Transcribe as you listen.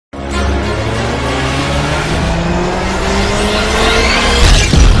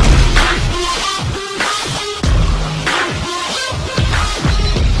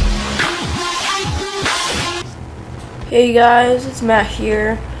Hey guys, it's Matt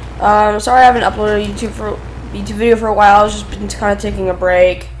here. Sorry I haven't uploaded a YouTube video for a while. I've just been kind of taking a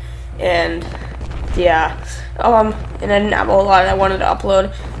break, and yeah, and I didn't have a lot I wanted to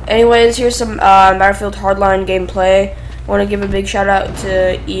upload. Anyways, here's some Battlefield Hardline gameplay. I want to give a big shout out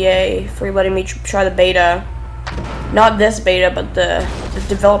to EA for letting me try the beta. Not this beta, but the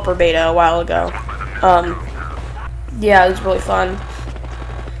developer beta a while ago. Yeah, it was really fun.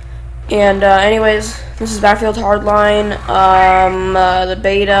 And anyways, this is Battlefield Hardline, the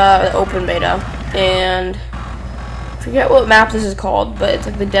beta, the open beta, and I forget what map this is called, but it's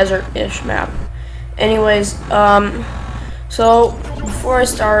like the desert-ish map. Anyways, so before I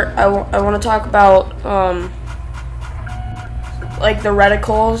start, I want to talk about like the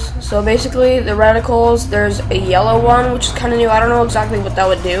redicals. So basically, the redicals, there's a yellow one, which is kind of new. I don't know exactly what that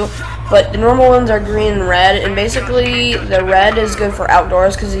would do, but the normal ones are green and red, and basically the red is good for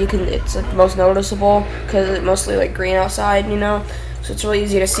outdoors because it's like the most noticeable because it's mostly like green outside, you know. So it's really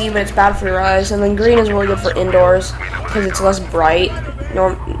easy to see, but it's bad for your eyes. And then green is really good for indoors because it's less bright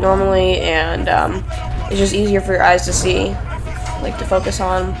normally, and it's just easier for your eyes to see, like to focus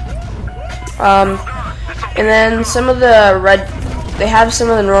on. And then some of the red, they have some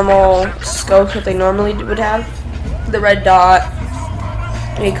of the normal scopes that they normally would have, the red dot,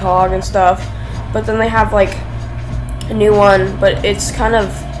 ACOG and stuff, but then they have like a new one, but it's kind of,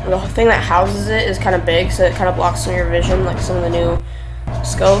 the thing that houses it is kind of big, so it kind of blocks some of your vision, like some of the new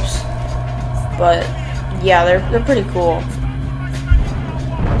scopes. But yeah, they're pretty cool.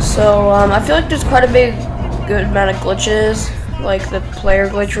 So I feel like there's quite a good amount of glitches, like the player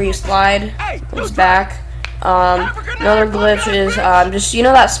glitch where you slide goes back. Another glitch is just, you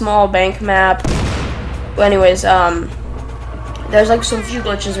know, that small bank map. But anyways, there's like some few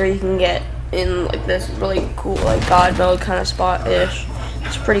glitches where you can get in like this really cool like god mode kind of spot-ish.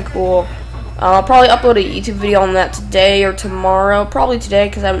 It's pretty cool. I'll probably upload a YouTube video on that today or tomorrow. Probably today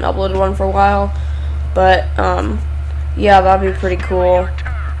because I haven't uploaded one for a while. But yeah, that'd be pretty cool.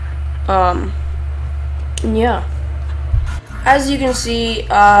 Yeah. As you can see,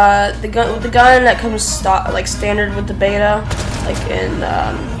 the gun that comes standard with the beta, like in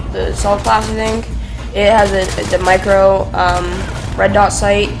the assault class, I think, it has the micro red dot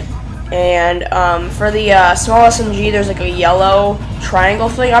sight, and for the small SMG, there's like a yellow triangle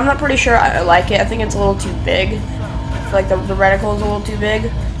thing. I'm not pretty sure I like it. I think it's a little too big. I feel like the reticle is a little too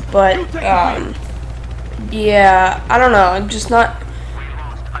big, but yeah, I don't know. I'm just not.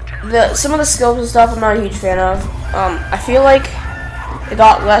 Some of the scopes and stuff I'm not a huge fan of. I feel like it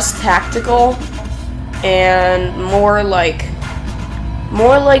got less tactical and more like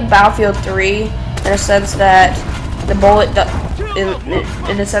Battlefield 3 in a sense that the bullet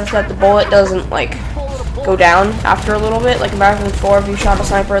doesn't like go down after a little bit. Like in Battlefield 4, if you shot a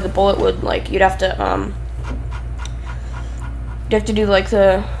sniper, the bullet would you'd have to do like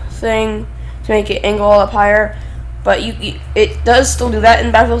the thing to make it angle up higher. But it does still do that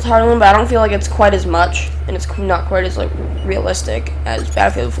in Battlefield Hardline, but I don't feel like it's quite as much, and it's not quite as like realistic as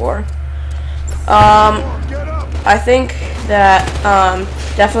Battlefield 4. I think that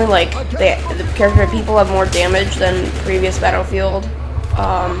definitely like the character people have more damage than previous Battlefield.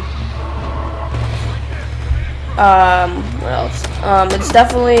 What else?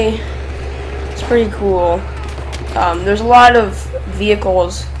 It's pretty cool. There's a lot of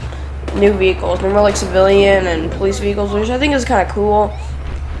vehicles. New vehicles, they're more like civilian and police vehicles, which I think is kind of cool.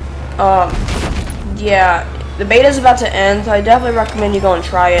 Yeah, the beta is about to end, so I definitely recommend you go and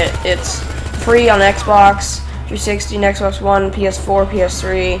try it. It's free on Xbox 360, Xbox One, PS4,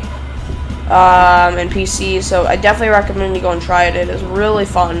 PS3, and PC, so I definitely recommend you go and try it. It is really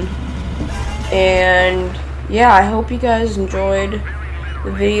fun. And yeah, I hope you guys enjoyed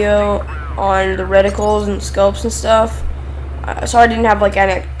the video on the reticles and scopes and stuff. Sorry I didn't have like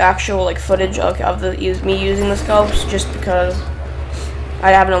any actual like footage of me using the scopes, just because I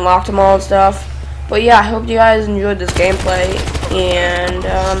haven't unlocked them all and stuff. But yeah, I hope you guys enjoyed this gameplay, and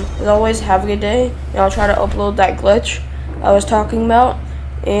as always, have a good day, and I'll try to upload that glitch I was talking about,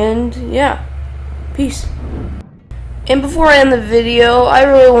 and yeah, peace. And before I end the video, I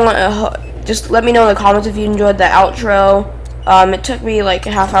really want to just let me know in the comments if you enjoyed the outro. It took me like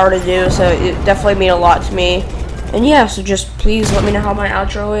a half hour to do, so it definitely meant a lot to me. And yeah, so just please let me know how my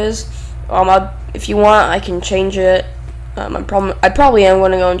outro is. If you want, I can change it. I probably am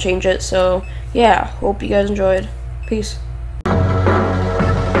going to go and change it. So yeah, hope you guys enjoyed. Peace.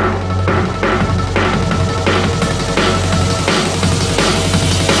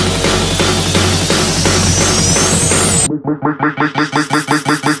 Make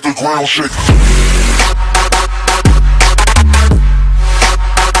the ground shake.